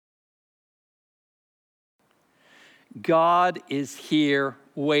God is here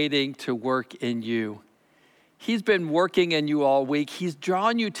waiting to work in you. He's been working in you all week. He's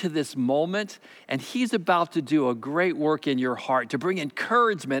drawn you to this moment, and he's about to do a great work in your heart to bring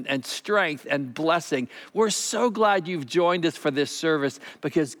encouragement and strength and blessing. We're so glad you've joined us for this service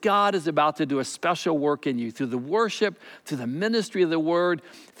because God is about to do a special work in you through the worship, through the ministry of the word,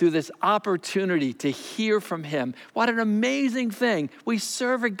 through this opportunity to hear from him. What an amazing thing. We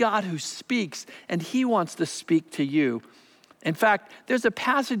serve a God who speaks, and he wants to speak to you. In fact, there's a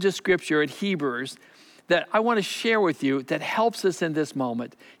passage of scripture in Hebrews that I want to share with you that helps us in this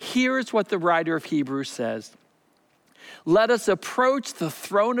moment. Here's what the writer of Hebrews says. Let us approach the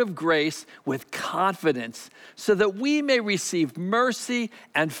throne of grace with confidence so that we may receive mercy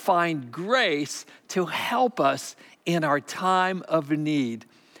and find grace to help us in our time of need.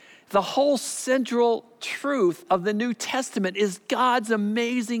 The whole central truth of the New Testament is God's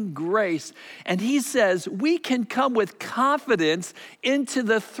amazing grace. And he says we can come with confidence into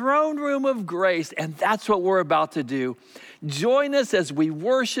the throne room of grace. And that's what we're about to do. Join us as we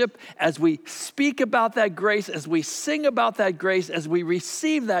worship, as we speak about that grace, as we sing about that grace, as we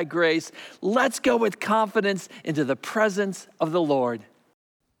receive that grace. Let's go with confidence into the presence of the Lord.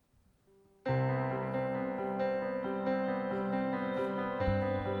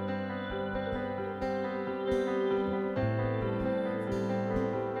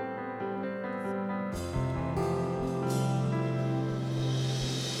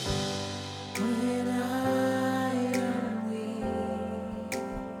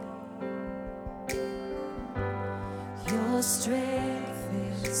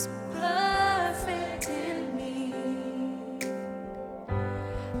 Strength is perfect in me,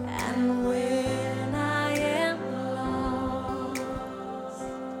 and when I am lost,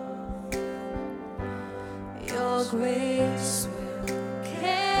 your grace will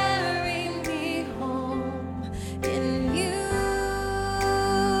carry me home. In you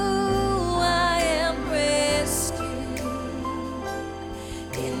I am rescued.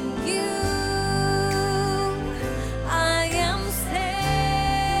 In you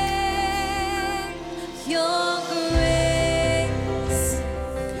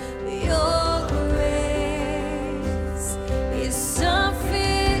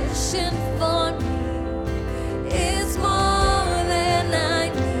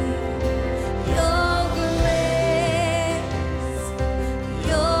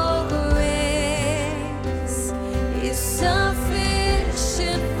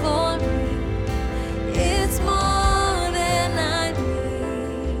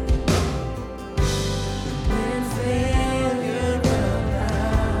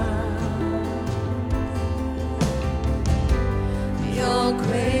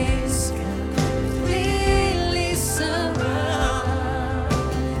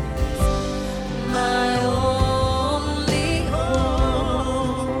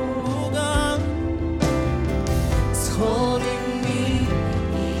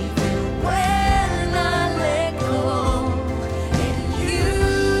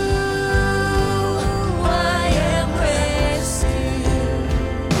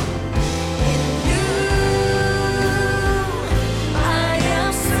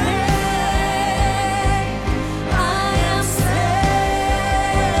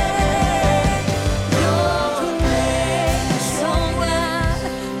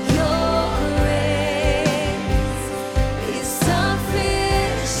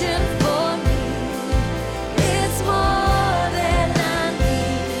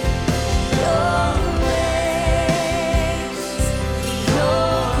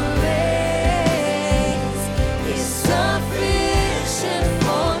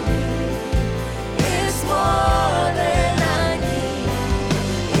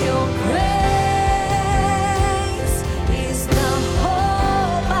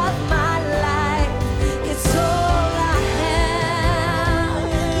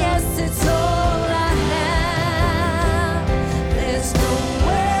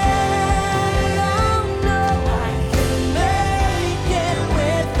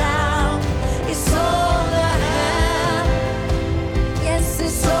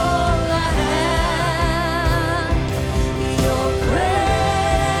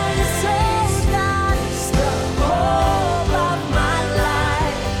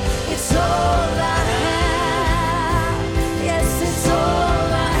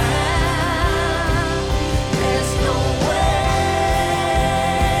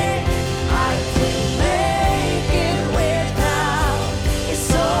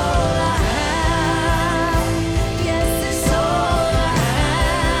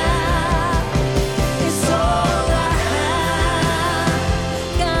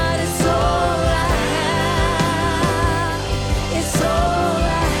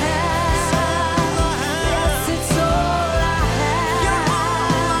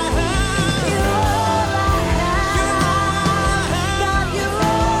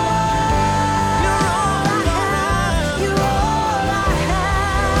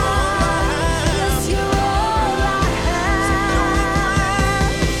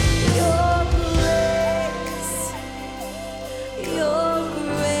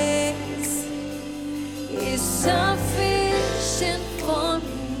is sufficient for me.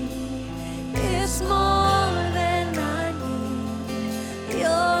 It's more than I need.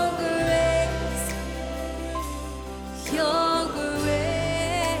 Your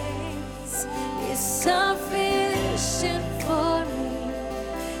grace is sufficient for me.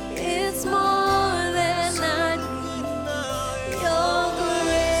 It's more than I need.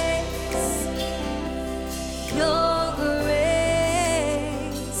 Your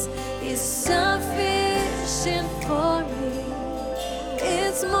grace is sufficient for me.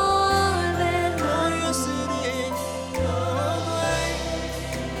 It's more than I need.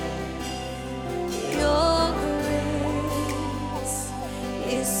 Your grace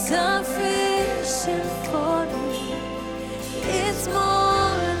is sufficient for me. It's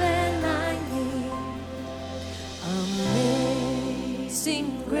more than I need.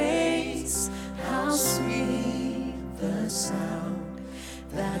 Amazing grace, how sweet the sound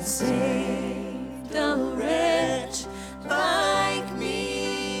that saved a wretch like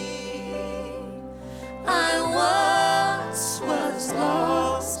me. I once was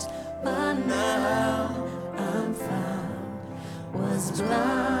lost, but now I'm found. Was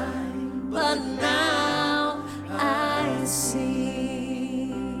blind, but now I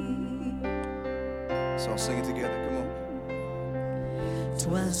see. So sing it together, come on.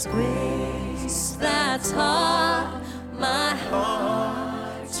 'Twas grace that taught my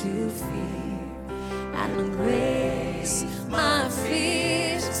heart to fear, and grace my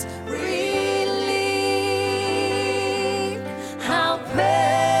fears relieved. How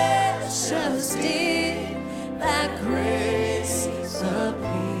precious did that grace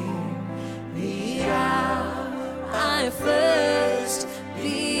appear the hour I first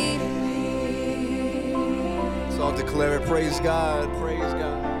believed. So I'll declare it, praise God, praise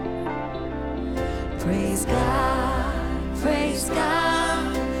God. Praise God, praise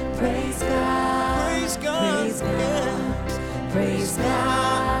God, praise God, Praise God, praise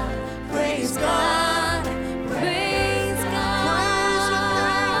God, praise God,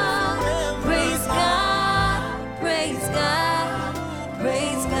 praise God, praise God, praise God, praise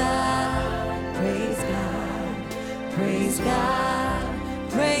God, praise God, praise God, praise God,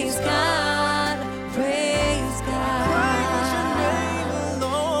 praise God, praise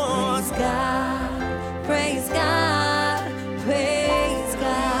God. Praise God, praise God, praise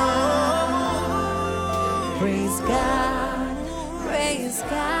God, praise God, praise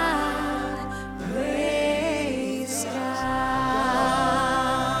God, praise God.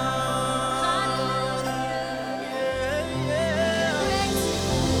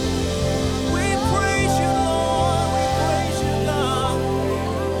 We praise you, Lord, we praise you, God.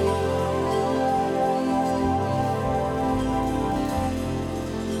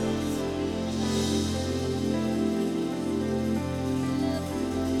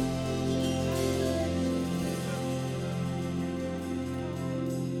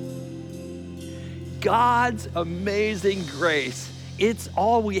 God's amazing grace. It's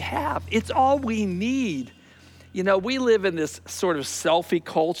all we have. It's all we need. You know, we live in this sort of selfie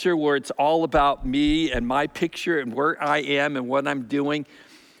culture where it's all about me and my picture and where I am and what I'm doing.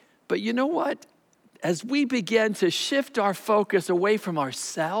 But you know what? As we begin to shift our focus away from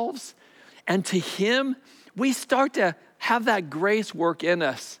ourselves and to Him, we start to have that grace work in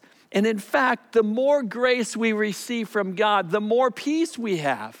us. And in fact, the more grace we receive from God, the more peace we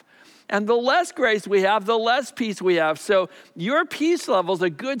have. And the less grace we have, the less peace we have. So your peace level is a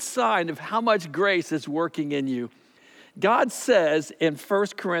good sign of how much grace is working in you. God says in 1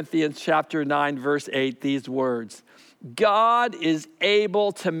 Corinthians chapter 9, verse 8, these words, God is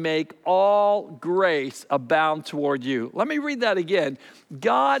able to make all grace abound toward you. Let me read that again.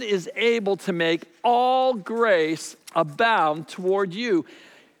 God is able to make all grace abound toward you.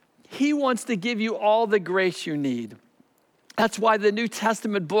 He wants to give you all the grace you need. That's why the New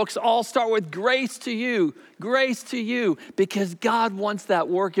Testament books all start with grace to you, because God wants that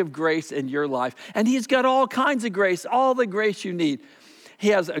work of grace in your life. And He's got all kinds of grace, all the grace you need. He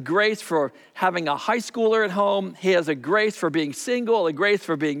has a grace for having a high schooler at home. He has a grace for being single, a grace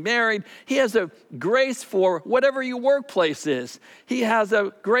for being married. He has a grace for whatever your workplace is. He has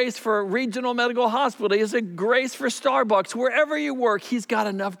a grace for regional medical hospital. He has a grace for Starbucks. Wherever you work, He's got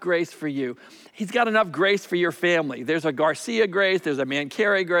enough grace for you. He's got enough grace for your family. There's a Garcia grace. There's a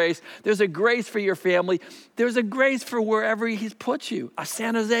Mancari grace. There's a grace for your family. There's a grace for wherever He's put you. A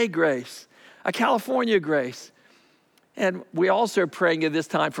San Jose grace, a California grace. And we also are praying at this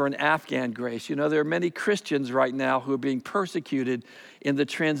time for an Afghan grace. You know, there are many Christians right now who are being persecuted in the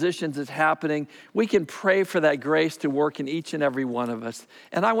transitions that's happening. We can pray for that grace to work in each and every one of us.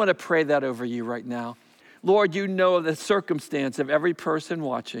 And I want to pray that over you right now. Lord, you know the circumstance of every person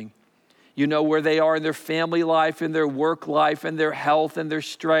watching. You know where they are in their family life, in their work life, in their health, and their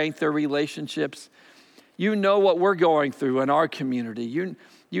strength, their relationships. You know what we're going through in our community.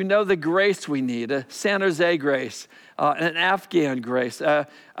 You know the grace we need, a San Jose grace, an Afghan grace, a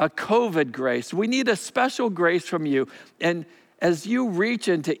COVID grace. We need a special grace from you. And as you reach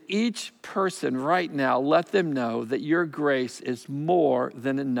into each person right now, let them know that your grace is more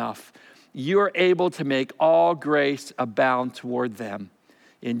than enough. You're able to make all grace abound toward them.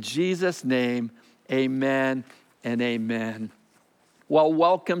 In Jesus' name, amen and amen. Well,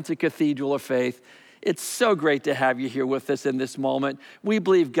 welcome to Cathedral of Faith. It's so great to have you here with us in this moment. We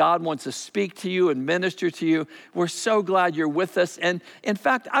believe God wants to speak to you and minister to you. We're so glad you're with us. And in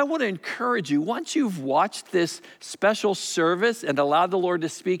fact, I want to encourage you, once you've watched this special service and allowed the Lord to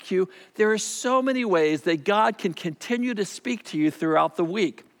speak to you, there are so many ways that God can continue to speak to you throughout the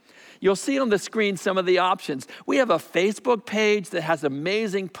week. You'll see on the screen some of the options. We have a Facebook page that has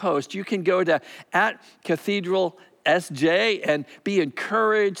amazing posts. You can go to @Cathedral SJ and be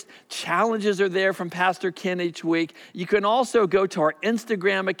encouraged. Challenges are there from Pastor Ken each week. You can also go to our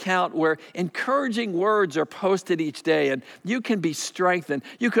Instagram account where encouraging words are posted each day and you can be strengthened.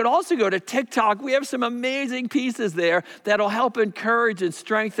 You could also go to TikTok. We have some amazing pieces there that'll help encourage and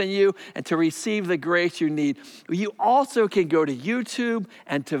strengthen you and to receive the grace you need. You also can go to YouTube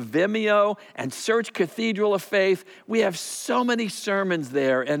and to Vimeo and search Cathedral of Faith. We have so many sermons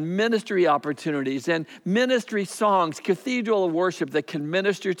there and ministry opportunities and ministry songs, Cathedral of Worship that can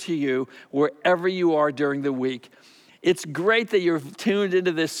minister to you wherever you are during the week. It's great that you're tuned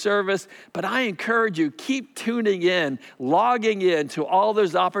into this service, but I encourage you, keep tuning in, logging in to all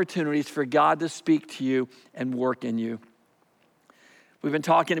those opportunities for God to speak to you and work in you. We've been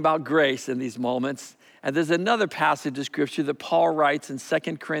talking about grace in these moments, and there's another passage of scripture that Paul writes in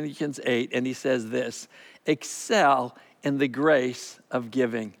 2 Corinthians 8, and he says this, excel in the grace of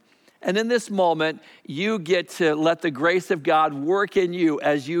giving. And in this moment, you get to let the grace of God work in you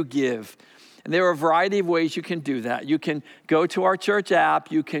as you give. And there are a variety of ways you can do that. You can go to our church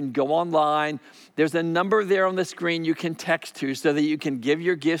app. You can go online. There's a number there on the screen you can text to so that you can give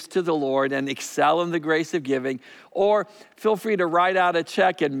your gifts to the Lord and excel in the grace of giving. Or feel free to write out a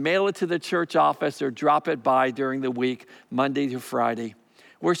check and mail it to the church office or drop it by during the week, Monday to Friday.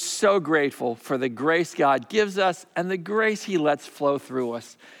 We're so grateful for the grace God gives us and the grace he lets flow through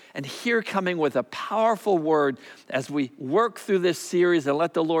us. And here coming with a powerful word as we work through this series and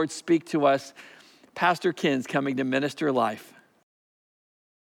let the Lord speak to us, Pastor Ken's coming to minister life.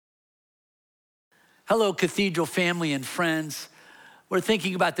 Hello, Cathedral family and friends. We're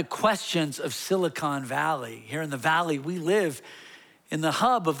thinking about the questions of Silicon Valley. Here in the Valley, we live in the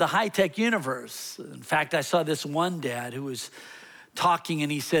hub of the high-tech universe. In fact, I saw this one dad who was talking and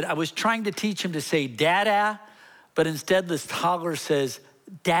he said, I was trying to teach him to say dada, but instead this toddler says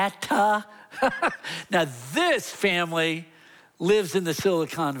data. Now this family lives in the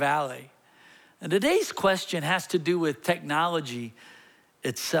Silicon Valley. And today's question has to do with technology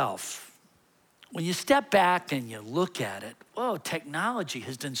itself. When you step back and you look at it, whoa, technology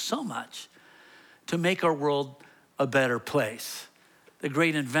has done so much to make our world a better place. The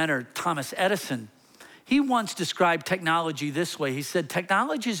great inventor, Thomas Edison, he once described technology this way. He said,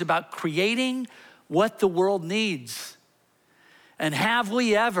 technology is about creating what the world needs. And have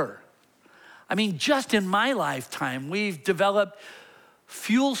we ever? I mean, just in my lifetime, we've developed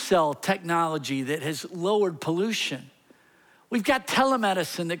fuel cell technology that has lowered pollution. We've got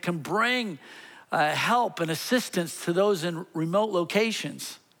telemedicine that can bring help and assistance to those in remote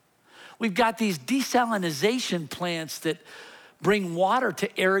locations. We've got these desalination plants that bring water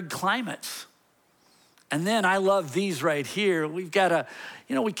to arid climates. And then I love these right here. We've got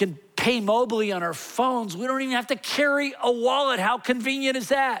we can pay mobily on our phones. We don't even have to carry a wallet. How convenient is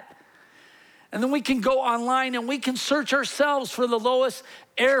that? And then we can go online and we can search ourselves for the lowest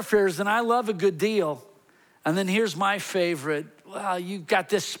airfares. And I love a good deal. And then here's my favorite. Well, you've got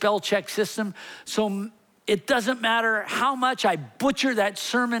this spell check system. So it doesn't matter how much I butcher that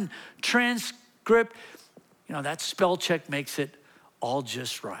sermon transcript. That spell check makes it all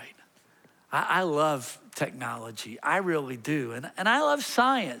just right. I love technology. I really do. And I love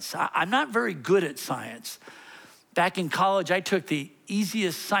science. I'm not very good at science. Back in college, I took the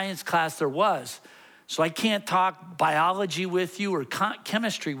easiest science class there was. So I can't talk biology with you or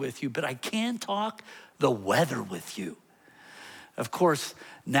chemistry with you, but I can talk the weather with you. Of course,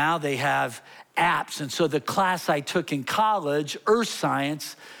 now they have apps. And so the class I took in college, earth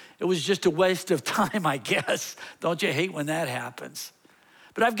science, it was just a waste of time, I guess. Don't you hate when that happens?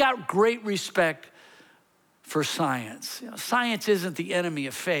 But I've got great respect for science. Science isn't the enemy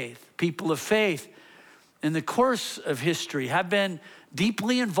of faith. People of faith in the course of history have been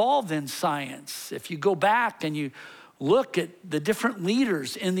deeply involved in science. If you go back and you look at the different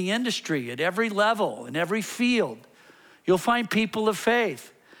leaders in the industry at every level, in every field, you'll find people of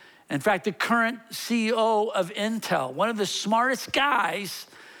faith. In fact, the current CEO of Intel, one of the smartest guys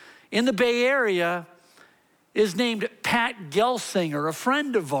in the Bay Area, is named Pat Gelsinger, a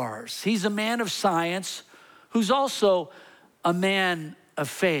friend of ours. He's a man of science who's also a man of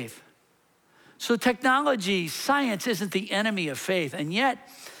faith. So technology, science isn't the enemy of faith. And yet,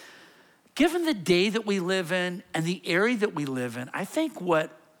 given the day that we live in and the area that we live in, I think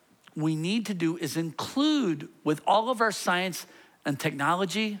what we need to do is include with all of our science and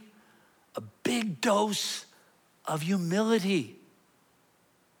technology a big dose of humility.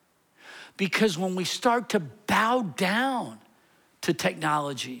 Because when we start to bow down to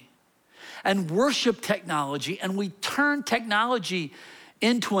technology and worship technology and we turn technology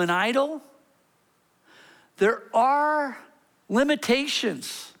into an idol, there are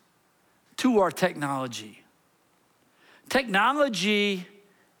limitations to our technology. Technology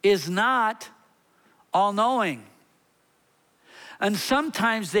is not all-knowing. And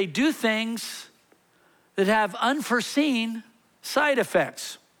sometimes they do things that have unforeseen side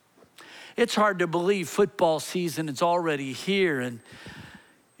effects. It's hard to believe football season is already here. And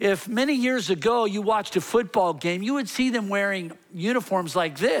if many years ago you watched a football game, you would see them wearing uniforms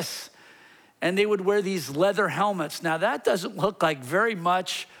like this. And they would wear these leather helmets. Now that doesn't look like very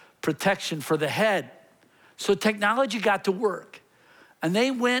much protection for the head. So technology got to work. And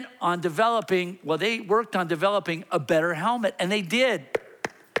they went on developing, they worked on developing a better helmet. And they did.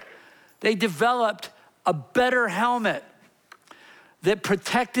 They developed a better helmet that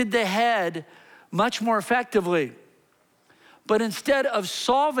protected the head much more effectively. But instead of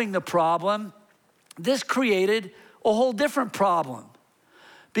solving the problem, this created a whole different problem.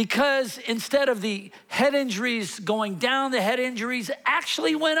 Because instead of the head injuries going down, the head injuries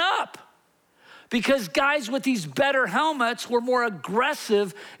actually went up. Because guys with these better helmets were more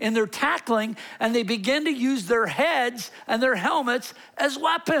aggressive in their tackling, and they began to use their heads and their helmets as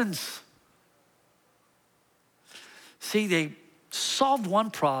weapons. See, they solved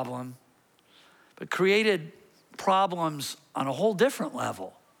one problem, but created problems on a whole different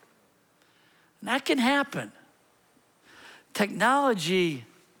level. And that can happen. Technology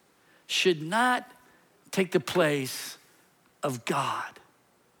should not take the place of God.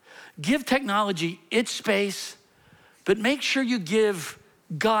 Give technology its space, but make sure you give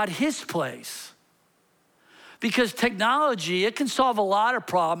God his place. Because technology, it can solve a lot of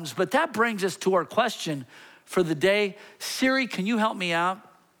problems, but that brings us to our question for the day. Siri, can you help me out?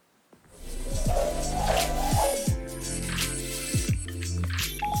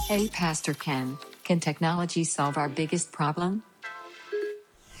 Hey, Pastor Ken, can technology solve our biggest problem?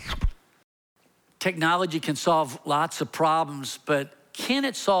 Technology can solve lots of problems, but can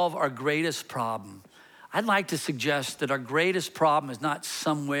it solve our greatest problem? I'd like to suggest that our greatest problem is not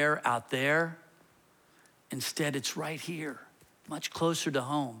somewhere out there. Instead, it's right here, much closer to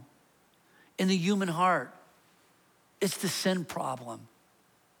home, in the human heart. It's the sin problem.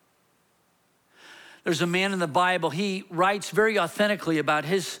 There's a man in the Bible, he writes very authentically about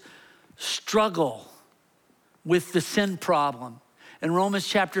his struggle with the sin problem. In Romans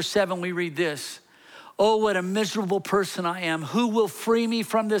chapter 7, we read this: "Oh, what a miserable person I am. Who will free me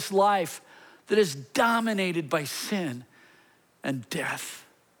from this life that is dominated by sin and death?"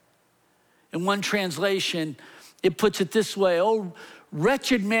 In one translation, it puts it this way: "Oh,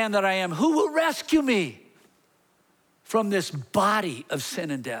 wretched man that I am, who will rescue me from this body of sin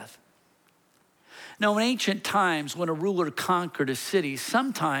and death?" Now, in ancient times, when a ruler conquered a city,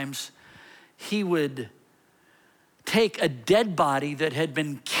 sometimes he would take a dead body that had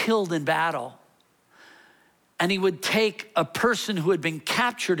been killed in battle, and he would take a person who had been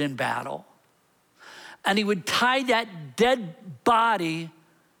captured in battle, and he would tie that dead body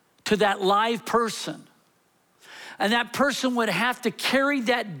to that live person. And that person would have to carry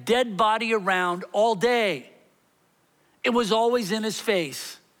that dead body around all day. It was always in his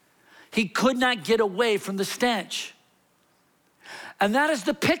face. He could not get away from the stench. And that is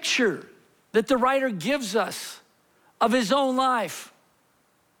the picture that the writer gives us of his own life.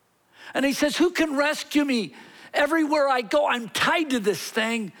 And he says, "Who can rescue me? Everywhere I go, I'm tied to this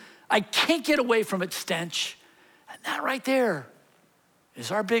thing. I can't get away from its stench." And that right there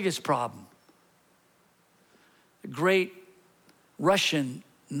is our biggest problem. The great Russian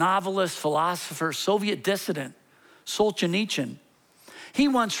novelist, philosopher, Soviet dissident, Solzhenitsyn, he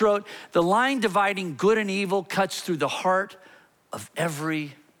once wrote, "The line dividing good and evil cuts through the heart of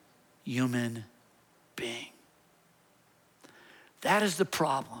every human being." That is the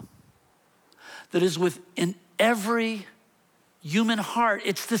problem that is within every human heart.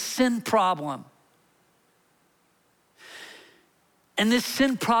 It's the sin problem. And this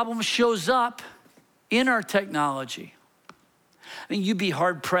sin problem shows up in our technology. I mean, you'd be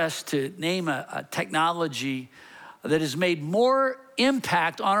hard-pressed to name a technology that has made more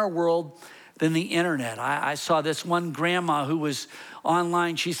impact on our world than the internet. I saw this one grandma who was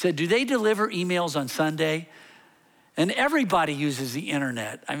online. She said, do they deliver emails on Sunday? And everybody uses the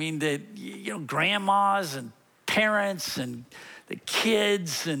internet. I mean, grandmas and parents and the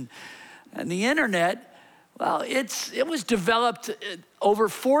kids and the internet. Well, it was developed over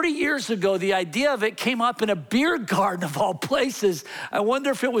 40 years ago. The idea of it came up in a beer garden of all places. I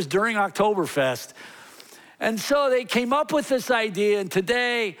wonder if it was during Oktoberfest. And so they came up with this idea, and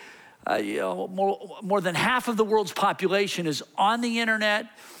today, more than half of the world's population is on the internet.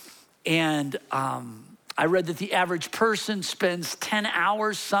 And I read that the average person spends 10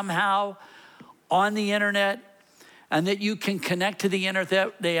 hours somehow on the internet, and that you can connect to the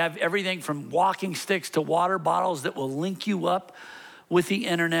internet. They have everything from walking sticks to water bottles that will link you up with the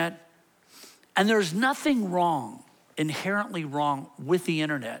internet. And there's nothing wrong, inherently wrong with the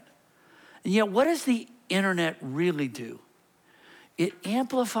internet. And yet, what does the internet really do? It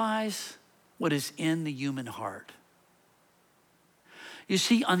amplifies what is in the human heart. You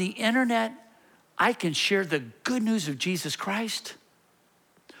see, on the internet, I can share the good news of Jesus Christ,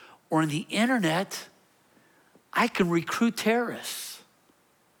 or on the internet, I can recruit terrorists.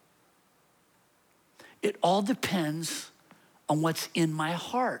 It all depends on what's in my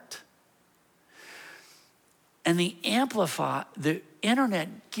heart. And the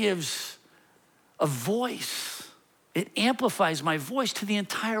internet gives a voice. It amplifies my voice to the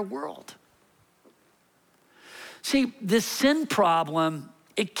entire world. See, this sin problem,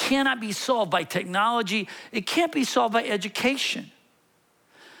 it cannot be solved by technology. It can't be solved by education.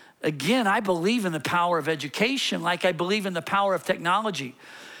 Again, I believe in the power of education like I believe in the power of technology.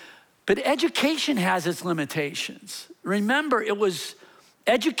 But education has its limitations. Remember, it was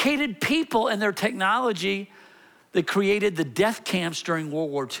educated people and their technology that created the death camps during World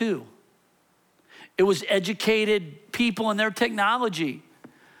War II. It was educated people and their technology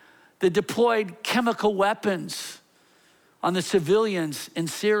that deployed chemical weapons on the civilians in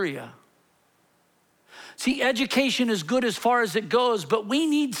Syria. See, education is good as far as it goes, but we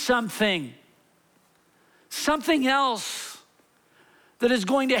need something else that is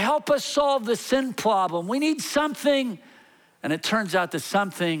going to help us solve the sin problem. We need something, and it turns out that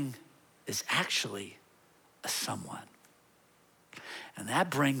something is actually a someone. And that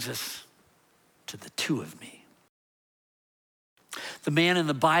brings us to the two of me. The man in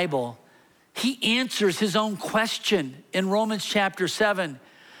the Bible, he answers his own question in Romans chapter 7.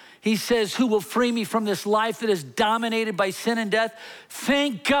 He says, who will free me from this life that is dominated by sin and death?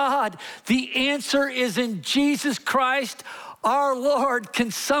 Thank God, the answer is in Jesus Christ, our Lord.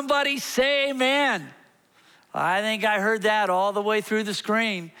 Can somebody say amen? I think I heard that all the way through the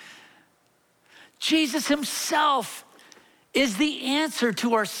screen. Jesus himself is the answer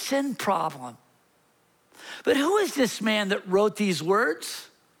to our sin problem. But who is this man that wrote these words?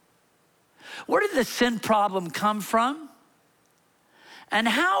 Where did the sin problem come from? And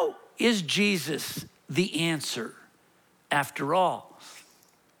how is Jesus the answer after all?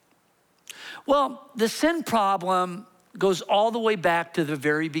 Well, the sin problem goes all the way back to the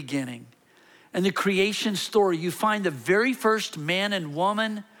very beginning. In the creation story, you find the very first man and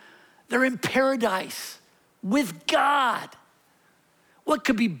woman, they're in paradise with God. What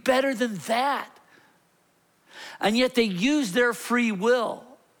could be better than that? And yet they use their free will.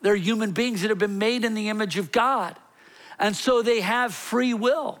 They're human beings that have been made in the image of God. And so they have free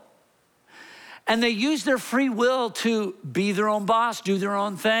will. And they use their free will to be their own boss, do their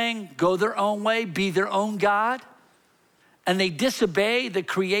own thing, go their own way, be their own God. And they disobey the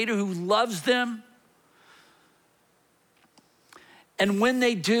Creator who loves them. And when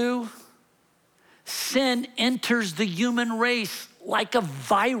they do, sin enters the human race like a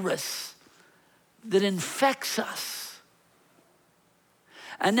virus that infects us.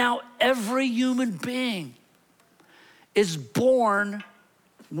 And now every human being is born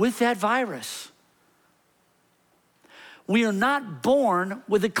with that virus. We are not born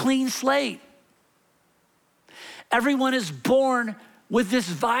with a clean slate. Everyone is born with this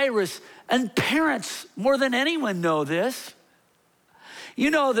virus, and parents, more than anyone, know this.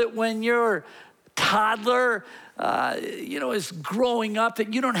 You know that when your toddler, is growing up,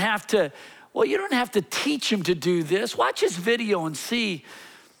 that you don't have to teach him to do this. Watch this video and see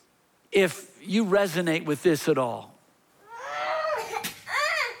if you resonate with this at all.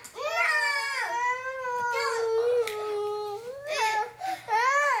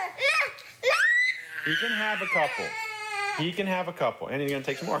 You can have a couple. He can have a couple, and he's going to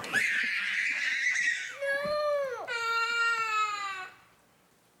take some more.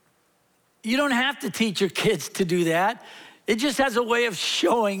 You don't have to teach your kids to do that. It just has a way of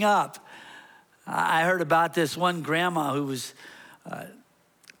showing up. I heard about this one grandma who was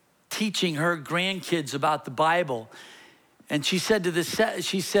teaching her grandkids about the Bible. And she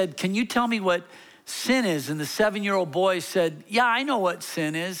said, can you tell me what sin is? And the 7-year-old boy said, yeah, I know what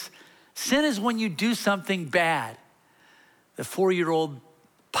sin is. Sin is when you do something bad. The 4-year-old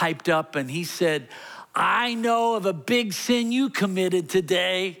piped up and he said, I know of a big sin you committed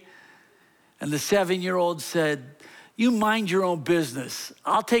today. And the 7-year-old said, you mind your own business.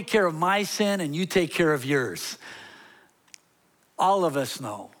 I'll take care of my sin and you take care of yours. All of us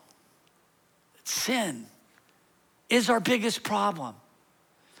know that sin is our biggest problem.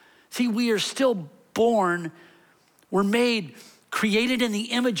 See, we are still born, we're made, created in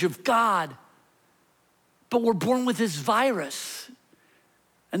the image of God, but we're born with this virus.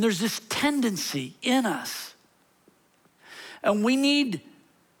 And there's this tendency in us. And we need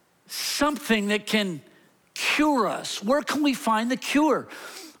something that can cure us. Where can we find the cure?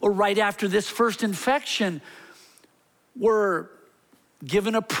 Well, right after this first infection, we're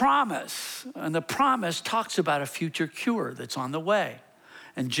given a promise. And the promise talks about a future cure that's on the way.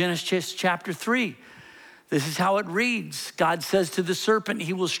 In Genesis chapter 3, this is how it reads. God says to the serpent,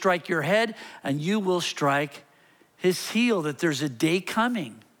 he will strike your head and you will strike his heel, that there's a day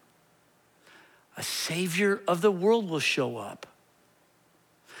coming. A savior of the world will show up.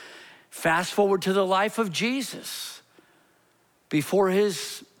 Fast forward to the life of Jesus. Before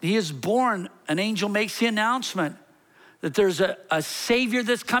he is born, an angel makes the announcement that there's a savior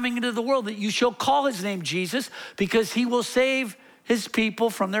that's coming into the world, that you shall call his name Jesus, because he will save his people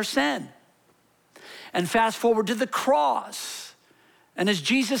from their sin. And fast forward to the cross. And as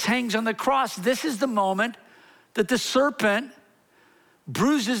Jesus hangs on the cross, this is the moment that the serpent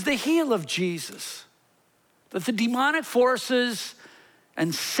bruises the heel of Jesus. That the demonic forces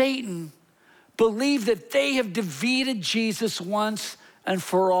and Satan believe that they have defeated Jesus once and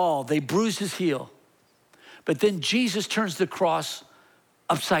for all. They bruise his heel. But then Jesus turns the cross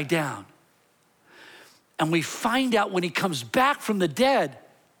upside down. And we find out when he comes back from the dead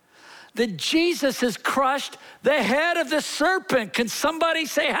that Jesus has crushed the head of the serpent. Can somebody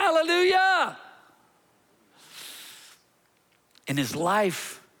say hallelujah? In his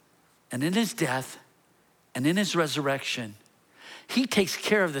life and in his death and in his resurrection, he takes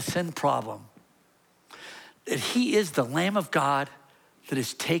care of the sin problem. That he is the Lamb of God that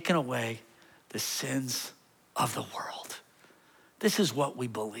has taken away the sins of the world. This is what we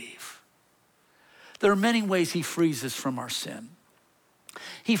believe. There are many ways he frees us from our sin.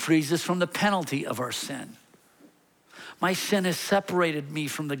 He frees us from the penalty of our sin. My sin has separated me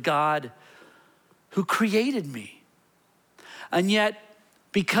from the God who created me. And yet,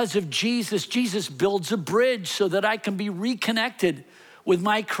 because of Jesus, Jesus builds a bridge so that I can be reconnected with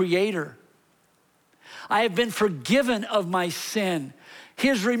my Creator. I have been forgiven of my sin. He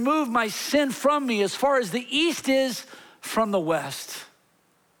has removed my sin from me as far as the east is from the west.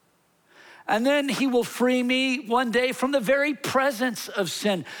 And then he will free me one day from the very presence of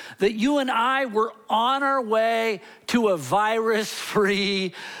sin, that you and I were on our way to a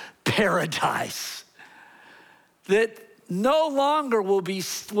virus-free paradise. That no longer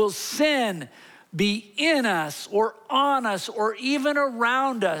will sin be in us or on us or even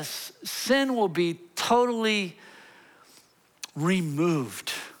around us. Sin will be totally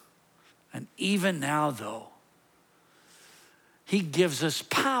removed. And even now, though, he gives us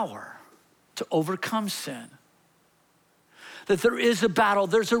power to overcome sin. That there is a battle,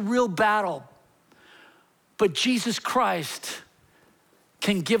 there's a real battle. But Jesus Christ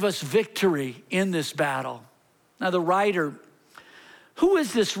can give us victory in this battle. Now the writer, who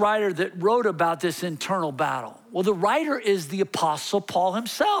is this writer that wrote about this internal battle? Well, the writer is the Apostle Paul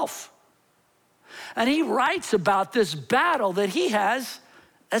himself. And he writes about this battle that he has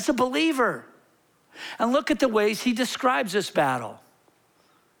as a believer. And look at the ways he describes this battle.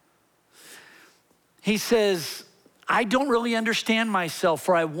 He says, I don't really understand myself,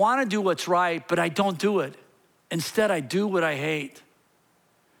 for I want to do what's right, but I don't do it. Instead, I do what I hate.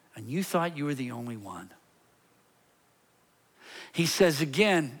 And you thought you were the only one. He says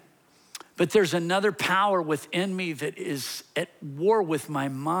again, but there's another power within me that is at war with my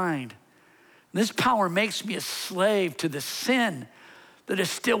mind. And this power makes me a slave to the sin that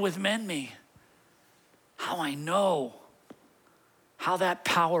is still within me. How I know how that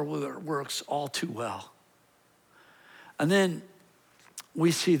power works all too well. And then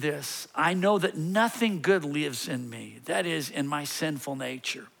we see this. I know that nothing good lives in me, that is, in my sinful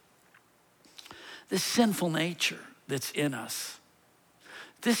nature. This sinful nature that's in us.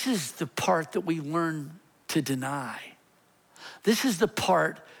 This is the part that we learn to deny. This is the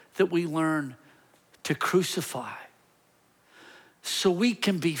part that we learn to crucify so we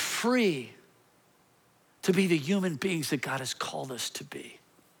can be free to be the human beings that God has called us to be.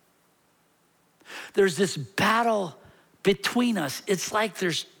 There's this battle between us. It's like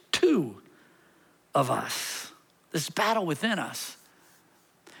there's two of us, this battle within us.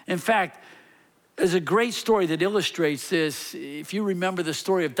 In fact, there's a great story that illustrates this. If you remember the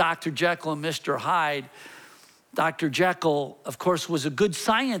story of Dr. Jekyll and Mr. Hyde, Dr. Jekyll, of course, was a good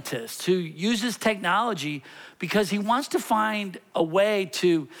scientist who uses technology because he wants to find a way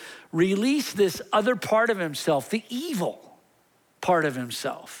to release this other part of himself, the evil part of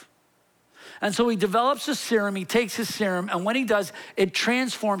himself. And so he develops a serum, he takes his serum, and when he does, it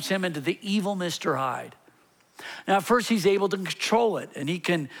transforms him into the evil Mr. Hyde. Now, at first, he's able to control it, and he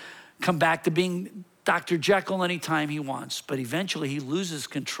can come back to being Dr. Jekyll anytime he wants, but eventually he loses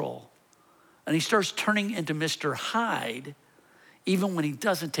control. And he starts turning into Mr. Hyde, even when he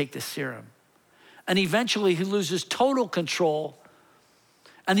doesn't take the serum. And eventually he loses total control.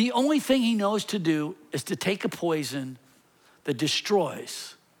 And the only thing he knows to do is to take a poison that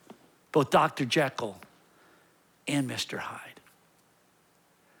destroys both Dr. Jekyll and Mr. Hyde.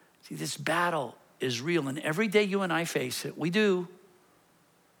 See, this battle is real, and every day you and I face it. We do.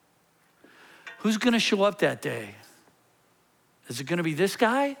 Who's gonna show up that day? Is it gonna be this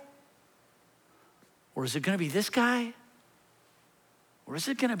guy? Or is it gonna be this guy? Or is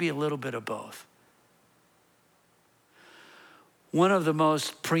it gonna be a little bit of both? One of the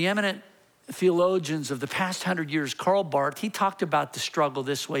most preeminent theologians of the past 100 years, Karl Barth, he talked about the struggle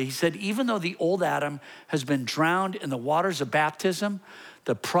this way. He said, even though the old Adam has been drowned in the waters of baptism,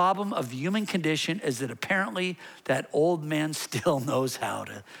 the problem of the human condition is that apparently that old man still knows how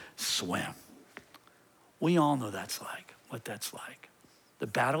to swim. We all know what that's like. The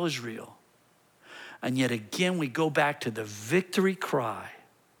battle is real. And yet again, we go back to the victory cry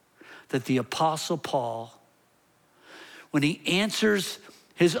that the Apostle Paul, when he answers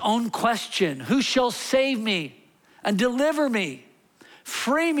his own question, who shall save me and deliver me,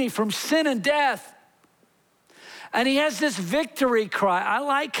 free me from sin and death? And he has this victory cry. I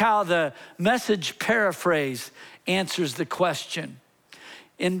like how the Message paraphrase answers the question.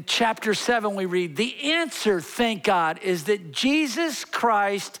 In chapter 7, we read, the answer, thank God, is that Jesus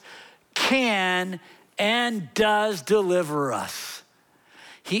Christ can and does deliver us.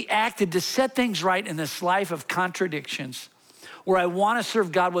 He acted to set things right in this life of contradictions where I want to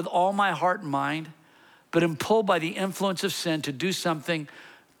serve God with all my heart and mind, but am pulled by the influence of sin to do something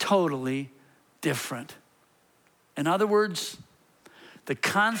totally different. In other words, the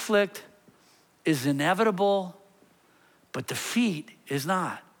conflict is inevitable, but defeat is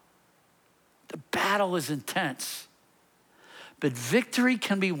not. The battle is intense, but victory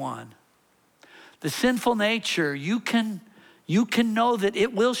can be won. The sinful nature, you can know that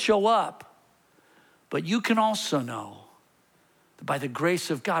it will show up, but you can also know that by the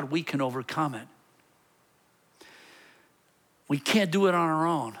grace of God, we can overcome it. We can't do it on our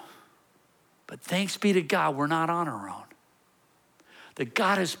own, but thanks be to God, we're not on our own. That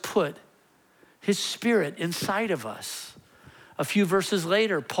God has put his Spirit inside of us. A few verses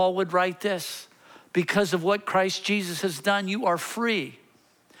later, Paul would write this, because of what Christ Jesus has done, you are free.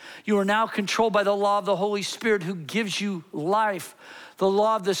 You are now controlled by the law of the Holy Spirit who gives you life. The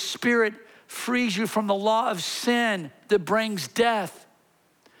law of the Spirit frees you from the law of sin that brings death.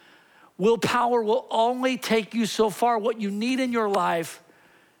 Willpower will only take you so far. What you need in your life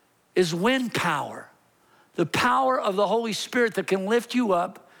is wind power, the power of the Holy Spirit that can lift you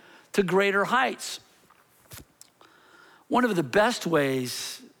up to greater heights. One of the best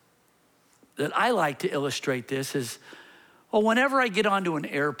ways that I like to illustrate this is, well, whenever I get onto an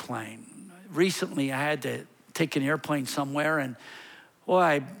airplane, recently I had to take an airplane somewhere, and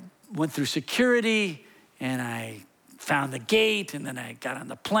I went through security and I found the gate, and then I got on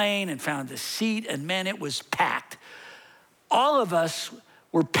the plane and found the seat, and man, it was packed. All of us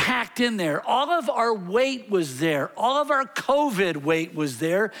were packed in there. All of our weight was there. All of our COVID weight was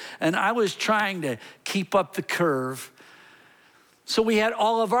there, and I was trying to keep up the curve. So we had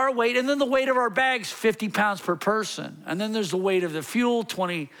all of our weight, and then the weight of our bags, 50 pounds per person. And then there's the weight of the fuel,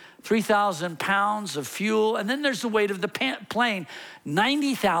 23,000 pounds of fuel. And then there's the weight of the plane,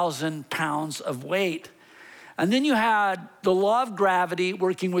 90,000 pounds of weight. And then you had the law of gravity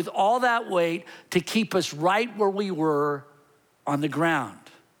working with all that weight to keep us right where we were on the ground.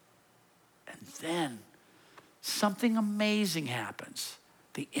 And then something amazing happens.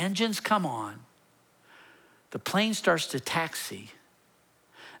 The engines come on. The plane starts to taxi,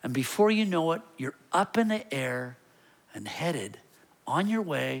 and before you know it, you're up in the air and headed on your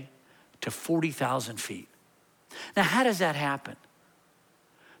way to 40,000 feet. Now, how does that happen?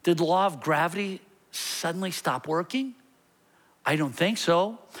 Did the law of gravity suddenly stop working? I don't think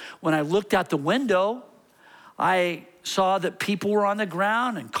so. When I looked out the window, I saw that people were on the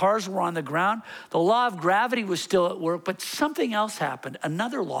ground and cars were on the ground. The law of gravity was still at work, but something else happened.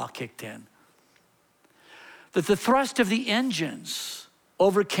 Another law kicked in. That the thrust of the engines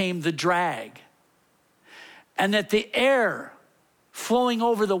overcame the drag, and that the air flowing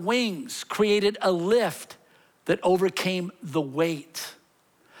over the wings created a lift that overcame the weight.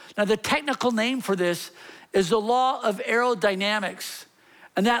 Now, the technical name for this is the law of aerodynamics.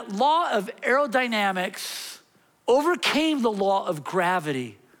 And that law of aerodynamics overcame the law of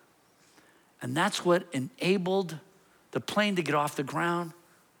gravity. And that's what enabled the plane to get off the ground.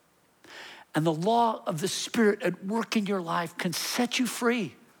 And the law of the Spirit at work in your life can set you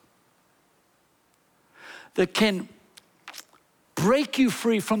free. That can break you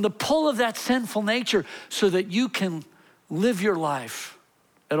free from the pull of that sinful nature so that you can live your life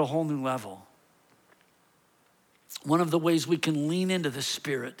at a whole new level. One of the ways we can lean into the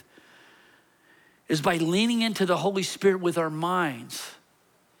Spirit is by leaning into the Holy Spirit with our minds,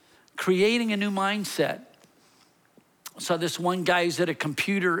 creating a new mindset. I saw this one guy who's at a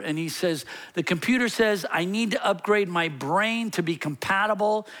computer and he says, the computer says, I need to upgrade my brain to be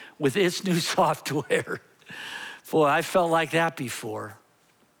compatible with its new software. Boy, I felt like that before.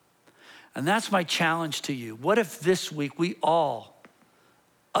 And that's my challenge to you. What if this week we all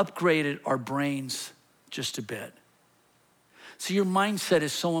upgraded our brains just a bit? So your mindset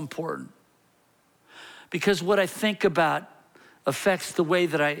is so important, because what I think about affects the way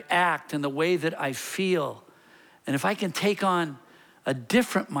that I act and the way that I feel. And if I can take on a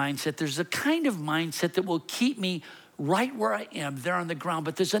different mindset, there's a kind of mindset that will keep me right where I am, there on the ground.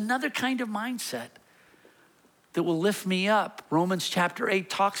 But there's another kind of mindset that will lift me up. Romans chapter 8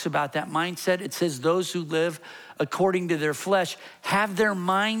 talks about that mindset. It says, those who live according to their flesh have their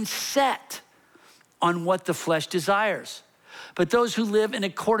mind set on what the flesh desires. But those who live in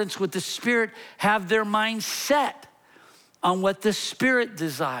accordance with the Spirit have their mind set on what the Spirit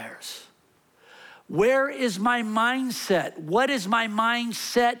desires. Where is my mindset? What is my mind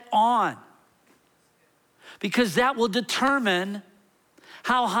set on? Because that will determine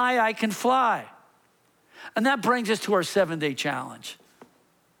how high I can fly. And that brings us to our 7-day challenge.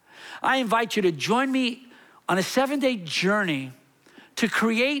 I invite you to join me on a 7-day journey to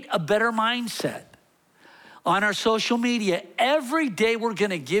create a better mindset. On our social media, every day we're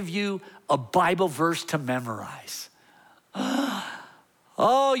gonna give you a Bible verse to memorize.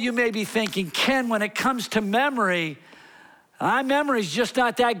 Oh, you may be thinking, Ken, when it comes to memory, my memory's just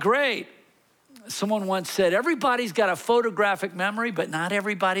not that great. Someone once said, everybody's got a photographic memory, but not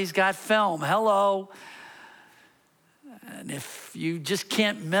everybody's got film. Hello. And if you just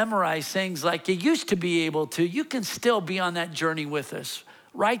can't memorize things like you used to be able to, you can still be on that journey with us.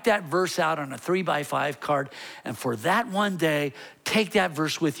 Write that verse out on a 3x5 card, and for that one day, take that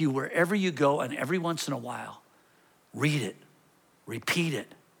verse with you wherever you go, and every once in a while, read it, repeat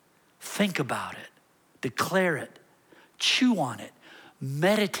it, think about it, declare it, chew on it,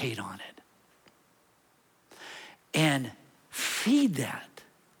 meditate on it, and feed that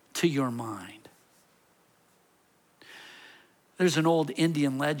to your mind. There's an old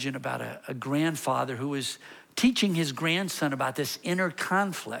Indian legend about a grandfather who was teaching his grandson about this inner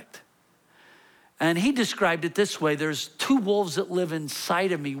conflict. And he described it this way: there's two wolves that live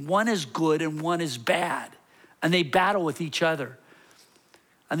inside of me. One is good and one is bad. And they battle with each other.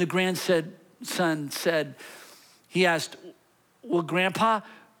 And the grandson said, he asked, well, Grandpa,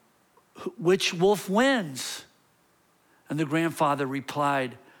 which wolf wins? And the grandfather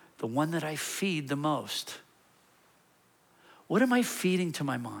replied, the one that I feed the most. What am I feeding to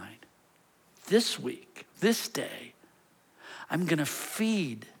my mind? This week, this day, I'm gonna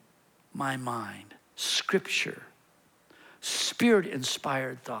feed my mind Scripture,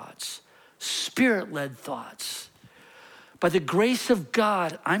 Spirit-inspired thoughts, Spirit-led thoughts. By the grace of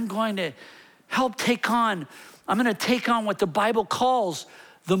God, I'm going to take on what the Bible calls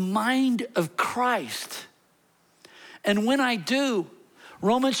the mind of Christ. And when I do,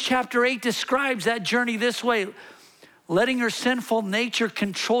 Romans chapter 8 describes that journey this way: letting your sinful nature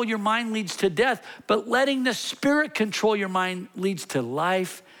control your mind leads to death, but letting the Spirit control your mind leads to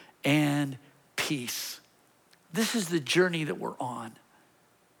life and peace. This is the journey that we're on.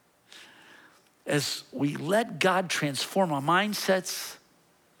 As we let God transform our mindsets,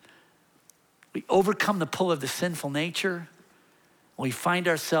 we overcome the pull of the sinful nature, we find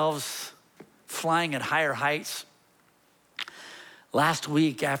ourselves flying at higher heights. Last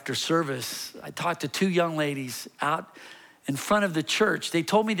week after service, I talked to two young ladies out in front of the church. They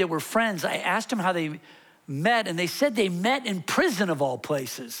told me they were friends. I asked them how they met, and they said they met in prison of all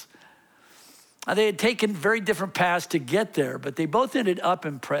places. They had taken very different paths to get there, but they both ended up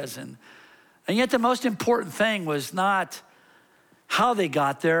in prison. And yet the most important thing was not how they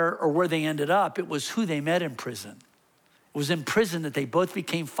got there or where they ended up. It was who they met in prison. It was in prison that they both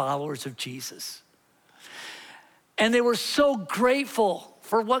became followers of Jesus. And they were so grateful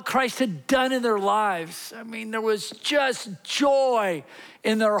for what Christ had done in their lives. I mean, there was just joy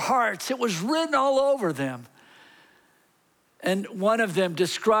in their hearts. It was written all over them. And one of them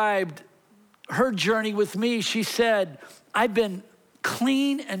described her journey with me. She said, I've been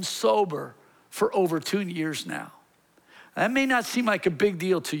clean and sober for over 2 years now. That may not seem like a big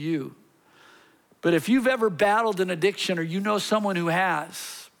deal to you, but if you've ever battled an addiction or you know someone who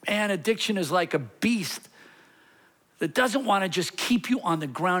has, man, addiction is like a beast that doesn't want to just keep you on the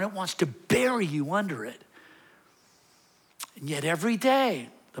ground. It wants to bury you under it. And yet every day,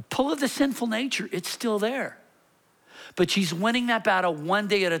 the pull of the sinful nature, it's still there. But she's winning that battle one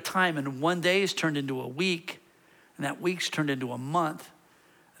day at a time, and one day is turned into a week, and that week's turned into a month,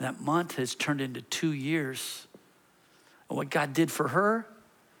 and that month has turned into 2 years. And what God did for her,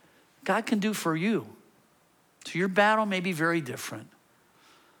 God can do for you. So your battle may be very different,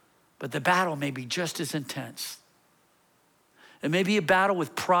 but the battle may be just as intense. It may be a battle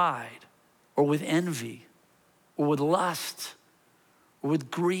with pride or with envy or with lust or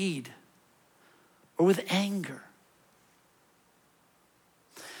with greed or with anger.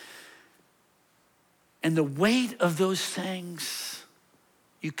 And the weight of those things,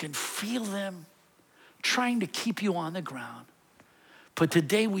 you can feel them trying to keep you on the ground. But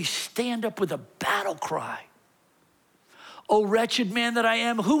today we stand up with a battle cry. Oh, wretched man that I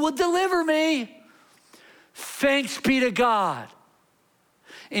am, who will deliver me? Thanks be to God.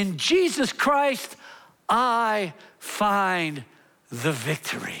 In Jesus Christ, I find the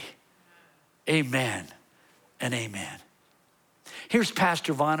victory. Amen and amen. Here's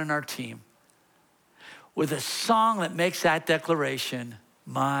Pastor Vaughn and our team with a song that makes that declaration,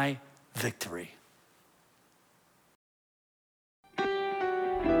 my victory.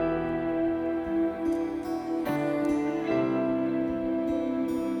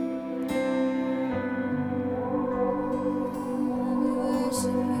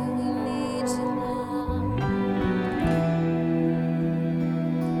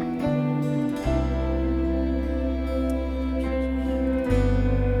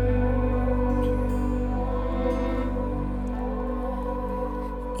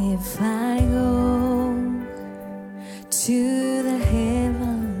 If I go to the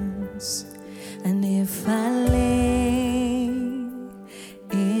heavens, and if I lay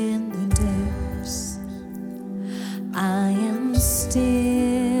in the depths, I am still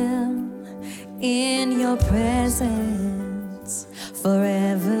in your presence,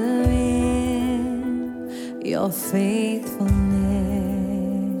 forever in your faithfulness.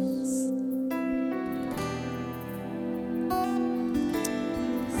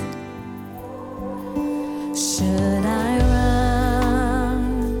 Should I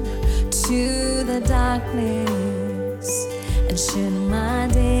run to the darkness, and should my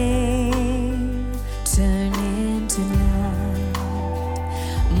day turn into night,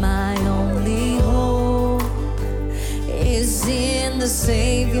 my only hope is in the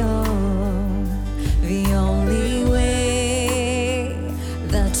Savior, the only way,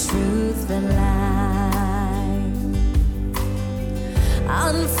 the truth, the light.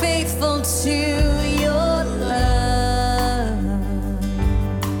 Unfaithful to your love,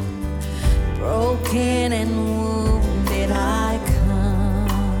 broken and wounded I come.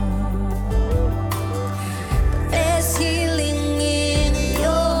 There's healing in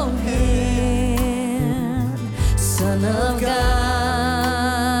your hand, Son of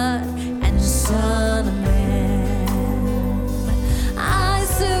God and Son of Man. I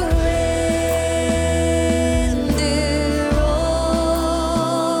surrender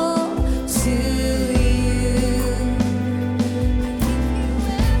all to you.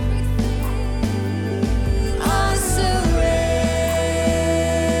 I give you everything.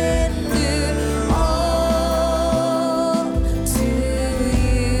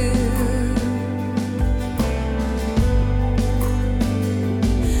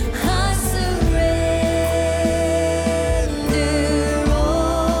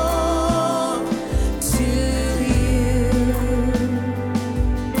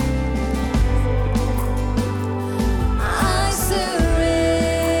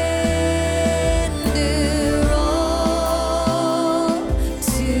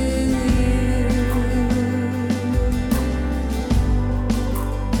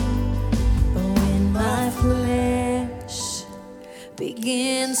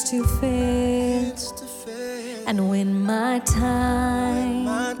 begins to fade, and when my time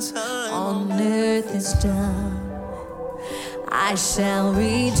on earth is done, I shall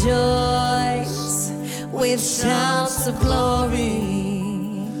rejoice with shouts of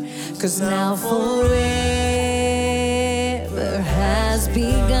glory, 'cause now forever has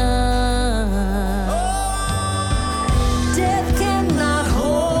begun. Death cannot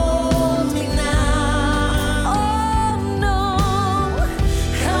hold me now. Oh no,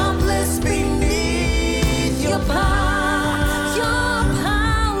 helpless beneath your power,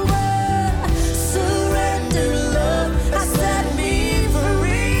 surrender love has set me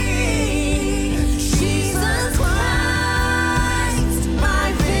free. Jesus Christ, my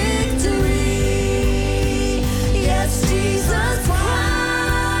victory. Yes, Jesus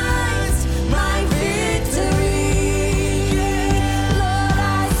Christ, my victory. Lord,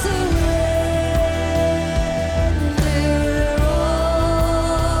 I surrender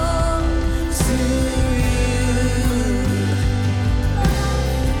all to you.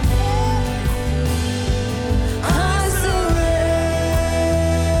 I surrender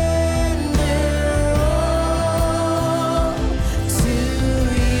all to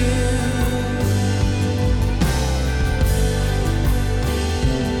you.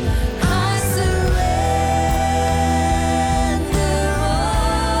 I surrender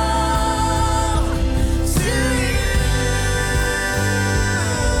all to you.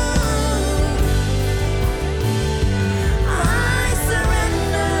 I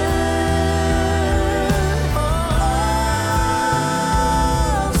surrender all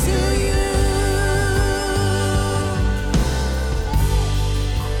to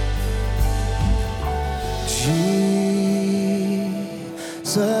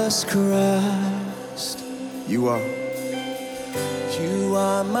Jesus Christ, you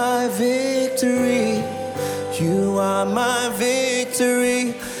are my victory. You are my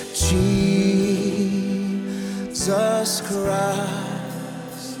victory. Jesus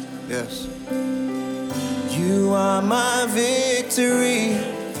Christ, yes. You are my victory.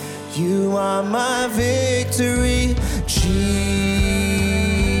 You are my victory. Jesus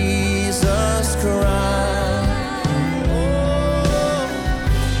Christ.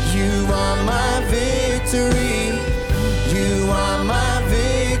 You are my victory. You are my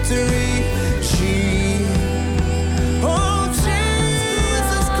victory. Oh,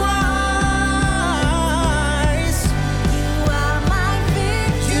 Jesus Christ. You are my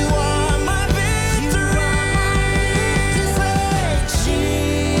victory. You are my victory.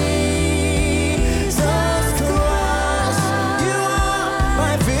 Jesus Christ. You are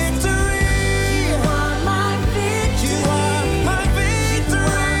my victory. You are my victory.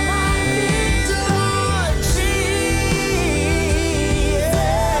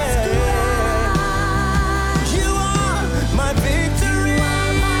 You are my victory.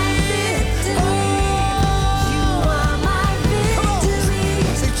 You are my victory.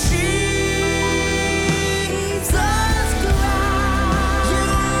 Say, Jesus, you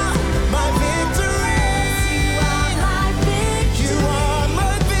are my victory. You are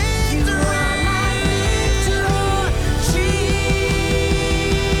my victory. Jesus,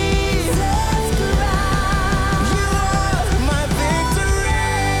 you are my victory.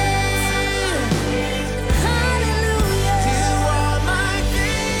 Hallelujah. You are my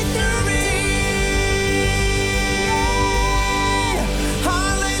victory.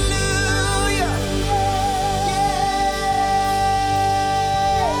 Hallelujah.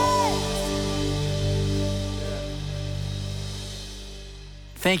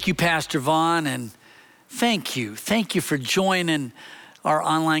 Thank you, Pastor Vaughn, and thank you for joining our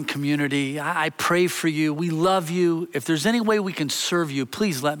online community. I pray for you. We love you. If there's any way we can serve you,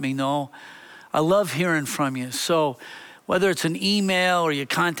 please let me know. I love hearing from you. So whether it's an email or you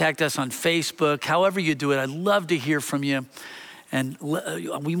contact us on Facebook, however you do it, I'd love to hear from you. And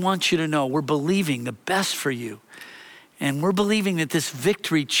we want you to know we're believing the best for you. And we're believing that this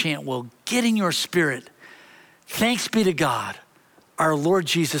victory chant will get in your spirit. Thanks be to God. Our Lord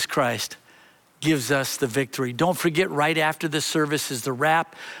Jesus Christ gives us the victory. Don't forget, right after this service is the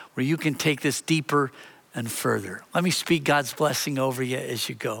wrap where you can take this deeper and further. Let me speak God's blessing over you as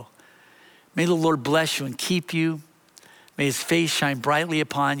you go. May the Lord bless you and keep you. May his face shine brightly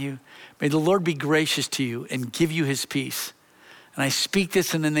upon you. May the Lord be gracious to you and give you his peace. And I speak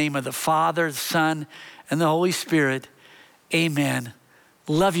this in the name of the Father, the Son, and the Holy Spirit. Amen.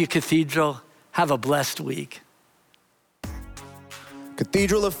 Love you, Cathedral. Have a blessed week.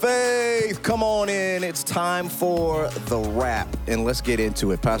 Cathedral of Faith, come on in. It's time for the wrap, and let's get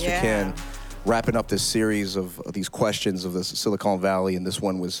into it. Pastor Ken, wrapping up this series of these questions of the Silicon Valley, and this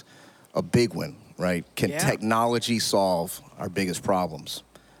one was a big one, right? Can Yeah. technology solve our biggest problems?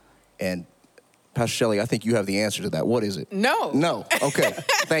 And Pastor Shelley, I think you have the answer to that. What is it? No. No. Okay.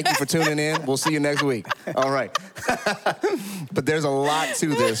 Thank you for tuning in. We'll see you next week. All right. But there's a lot to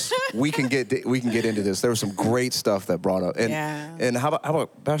this. We can get into this. There was some great stuff that brought up. And Yeah. and how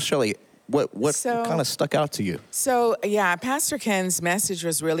about Pastor Shelley? What So- kind of stuck out to you? So, yeah, Pastor Ken's message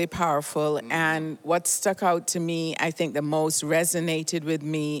was really powerful. And what stuck out to me, I think the most resonated with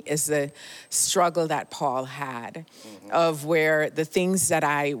me is the struggle that Paul had of where the things that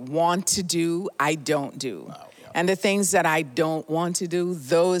I want to do, I don't do. And the things that I don't want to do,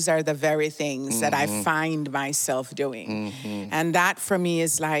 those are the very things that I find myself doing. And that for me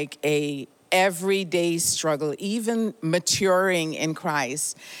is like a everyday struggle. Even maturing in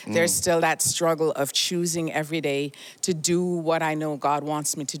Christ, there's still that struggle of choosing every day to do what I know God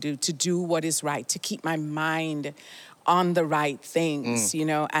wants me to do what is right, to keep my mind on the right things, you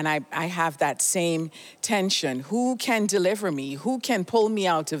know, and I have that same tension. Who can deliver me? Who can pull me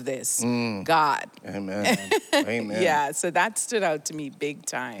out of this? God. Amen. Amen. Yeah, so that stood out to me big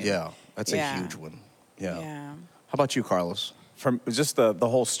time. Yeah, that's a Yeah. huge one. Yeah. Yeah. How about you, Carlos? From just the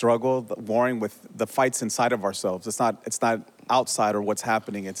whole struggle, the warring with the fights inside of ourselves. It's not outside or what's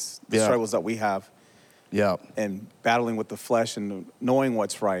happening. It's the Yeah. struggles that we have Yeah. and battling with the flesh and knowing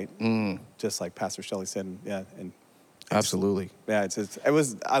what's right. Just like Pastor Shelley said. Yeah. And Absolutely. yeah,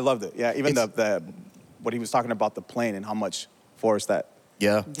 I loved it. Yeah. Even It's- the what he was talking about, the plane and how much force that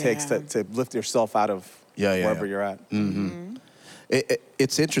Yeah. takes Yeah. to lift yourself out of wherever you're at.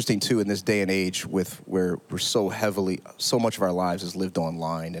 It's interesting too in this day and age with where we're so much of our lives is lived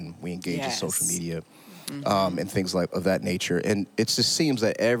online and we engage in social Yes. media and things like of that nature. And it just seems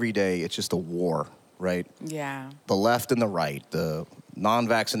that every day it's just a war, right? Yeah. The left and the right, the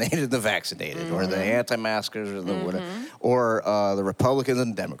non-vaccinated and the vaccinated, or the anti-maskers, or the whatever, or the Republicans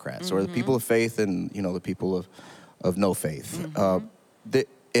and Democrats, or the people of faith and the people of no faith.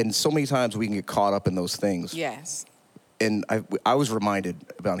 And so many times we can get caught up in those things. Yes. And I was reminded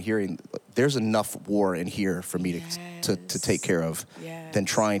about hearing there's enough war in here for me to take care of than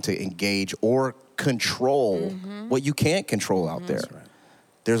trying to engage or control what you can't control out there.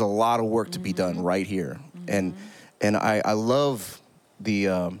 There's a lot of work to be done right here. And I love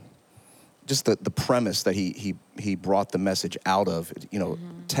the just the premise that he brought the message out of,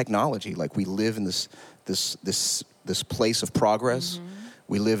 technology. Like we live in this place of progress.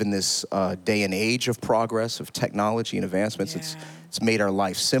 We live in this day and age of progress, of technology and advancements. Yeah. It's made our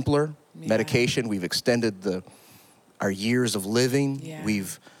life simpler. Yeah. Medication, we've extended our years of living. Yeah.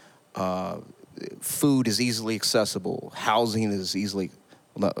 We've food is easily accessible. Housing is easily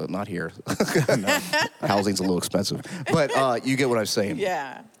not here. No, housing's a little expensive, but you get what I'm saying.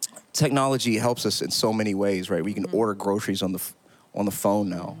 Yeah. Technology helps us in so many ways, right? We can order groceries on the phone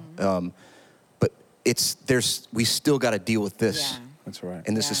now, but we still got to deal with this. Yeah. That's right.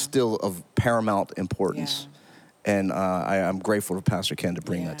 And this is Yeah. still of paramount importance. And I'm grateful for Pastor Ken to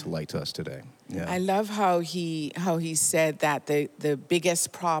bring that to light to us today. Yeah. I love how he said that the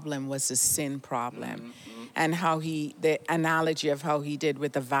biggest problem was a sin problem. And how the analogy of how he did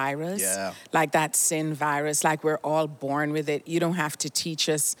with the virus, Yeah. like that sin virus, like we're all born with it. You don't have to teach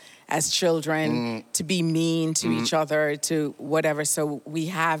us as children to be mean to each other, to whatever. So we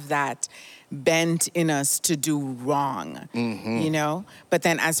have that bent in us to do wrong, But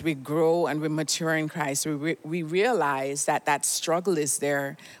then as we grow and we mature in Christ, we realize that struggle is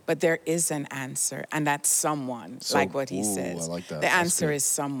there, but there is an answer, and that's someone, like what he says. I like that. The That's answer good. is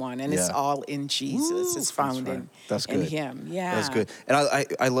someone, and it's Yeah. all in Jesus. It's found That's in good. him. Yeah. That's good. And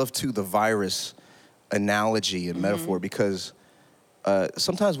I love, too, the virus analogy and metaphor because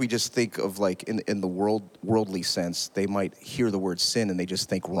sometimes we just think of, like, in the worldly sense, they might hear the word sin and they just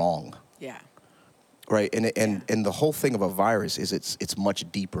think wrong. Yeah. Right, and the whole thing of a virus is it's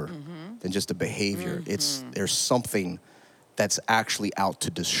much deeper than just a behavior. There's something that's actually out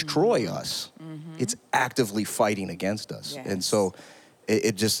to destroy us. It's actively fighting against us, and Yes. so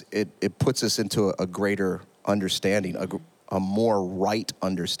it puts us into a greater understanding, a more right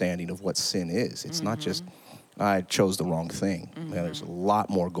understanding of what sin is. It's not just I chose the wrong thing. Man, there's a lot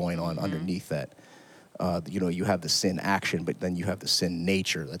more going on underneath that. You have the sin action, but then you have the sin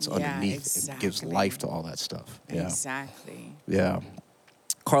nature that's underneath. It gives exactly. life to all that stuff. Yeah. Exactly. Yeah.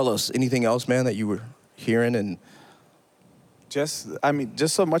 Carlos, anything else, man, that you were hearing? And Just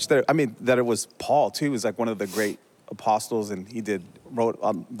so much that it was Paul too. He was like one of the great apostles, and he wrote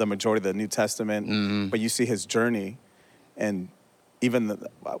the majority of the New Testament. But you see his journey, and even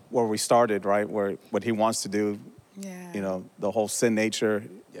where we started, right, where what he wants to do, Yeah. the whole sin nature,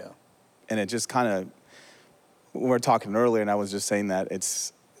 yeah. and it just kind of. We were talking earlier, and I was just saying that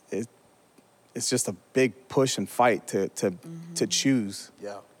it's just a big push and fight to choose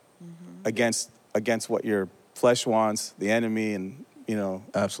Yeah. against what your flesh wants, the enemy, and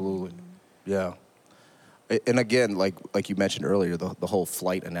Absolutely. Yeah. And again, like you mentioned earlier, the whole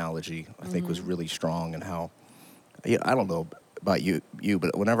flight analogy I think was really strong, and how, I don't know about you,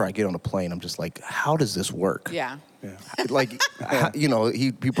 but whenever I get on a plane, I'm just like, how does this work? Yeah. Like,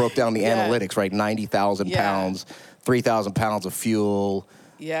 he broke down the Yeah. analytics, right? 90,000 Yeah. pounds, 3,000 pounds of fuel,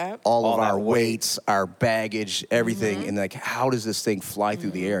 Yeah. all of that our weight. weights, our baggage, everything. And like, how does this thing fly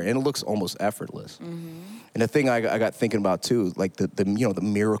through the air? And it looks almost effortless. And the thing I got thinking about too, like the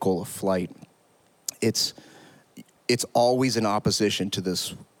miracle of flight, it's always in opposition to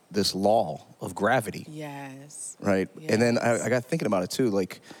this law of gravity, Yes. right? And then Yes. I got thinking about it too,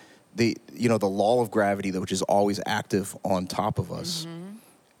 like the law of gravity, which is always active on top of us,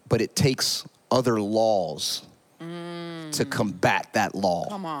 but it takes other laws to combat that law.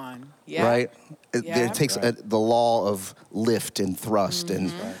 Come on. Yeah. Right? Yeah. It takes the law of lift and thrust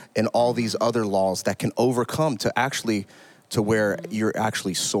and all these other laws that can overcome to where you're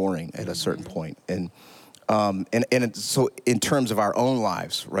actually soaring at a certain point. And so in terms of our own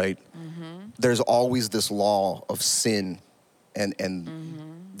lives, right? There's always this law of sin and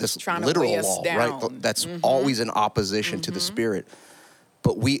this Trying to literal weigh us law, down. right? That's always in opposition to the spirit.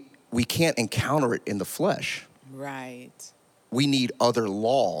 But we can't encounter it in the flesh. Right. We need other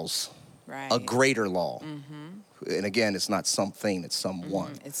laws, Right. a greater law. And again, it's not something, it's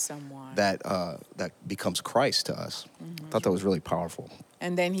someone It's someone. that becomes Christ to us. I thought that was really powerful.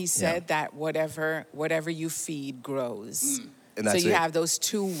 And then he said that whatever you feed grows. And So that's you it. have those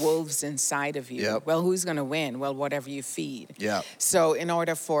two wolves inside of you. Yep. Well, who's going to win? Well, whatever you feed. Yeah. So in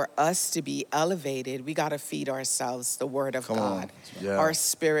order for us to be elevated, we got to feed ourselves the word of Come on. God. Yeah. Our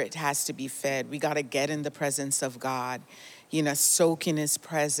spirit has to be fed. We got to get in the presence of God. Soak in his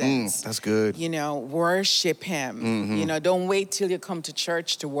presence. That's good. Worship him. Don't wait till you come to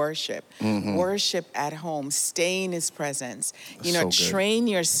church to worship. Worship at home. Stay in his presence. That's so good. Train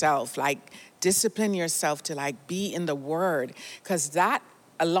yourself, discipline yourself to be in the word, because that,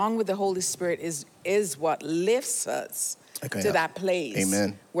 along with the Holy Spirit, is what lifts us Okay, to yeah. that place.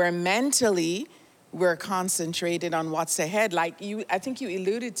 Amen. Where mentally we're concentrated on what's ahead. I think you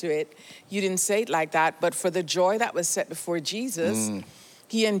alluded to it. You didn't say it like that, but for the joy that was set before Jesus,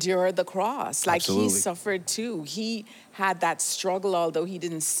 he endured the cross. Absolutely. He suffered too. He had that struggle, although he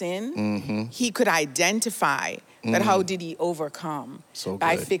didn't sin. He could identify, but how did he overcome? So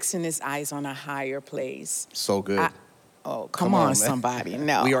By good. fixing his eyes on a higher place. So good. Come on, on, man. somebody.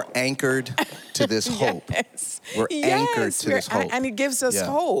 No. We are anchored to this hope. Yes. We're anchored to this hope. And it gives us Yeah.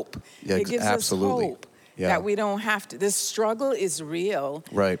 hope. Yeah, it gives absolutely. us hope Yeah. that we don't have to. This struggle is real.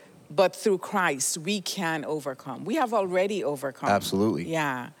 Right. But through Christ, we can overcome. We have already overcome. Absolutely.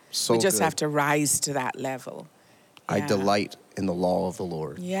 Yeah. So we just good. have to rise to that level. I Yeah. delight in the law of the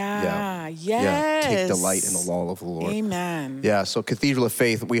Lord. Yeah. Yeah. Take Yes. delight in the law of the Lord. Amen. Yeah, so Cathedral of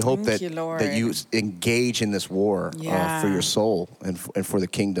Faith, we hope Thank that you, Lord. that you engage in this war Yeah. for your soul and for the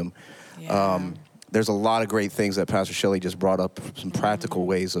kingdom. Yeah. There's a lot of great things that Pastor Shelley just brought up, some practical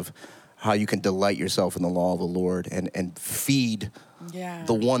ways of how you can delight yourself in the law of the Lord and feed Yeah.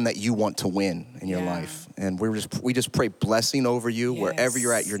 the one that you want to win in your Yeah. life. And we just pray blessing over you wherever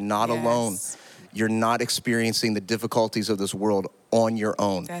you're at. You're not alone. Yes. You're not experiencing the difficulties of this world on your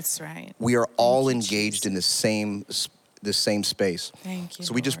own. That's right. We are all you, engaged in the same space. Thank you,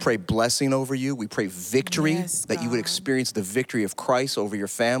 So we just Lord. pray blessing over you. We pray victory, Yes, that you would God. experience the victory of Christ over your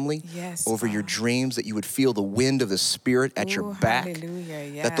family, Yes, over your God. dreams, that you would feel the wind of the Spirit at your Ooh, back.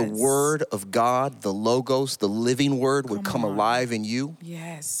 hallelujah, That the yes. word of God, the Logos, the living word would come on. alive in you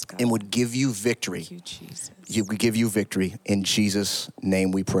Yes, God. and would give you victory. Thank you, Jesus. You would give you victory. In Jesus'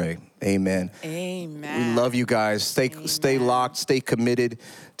 name we pray. Amen. Amen. We love you guys. Stay Amen. locked. Stay committed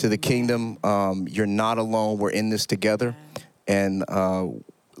to the kingdom. You're not alone. We're in this together, and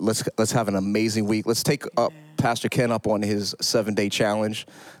let's have an amazing week. Let's take up Pastor Ken up on his 7-day challenge.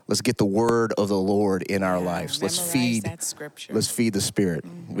 Let's get the word of the Lord in our lives. Let's Memorize feed. that scripture. Let's feed the Spirit.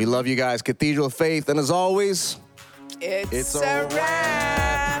 We love you guys. Cathedral of Faith, and as always, It's it's a a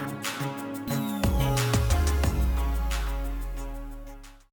wrap.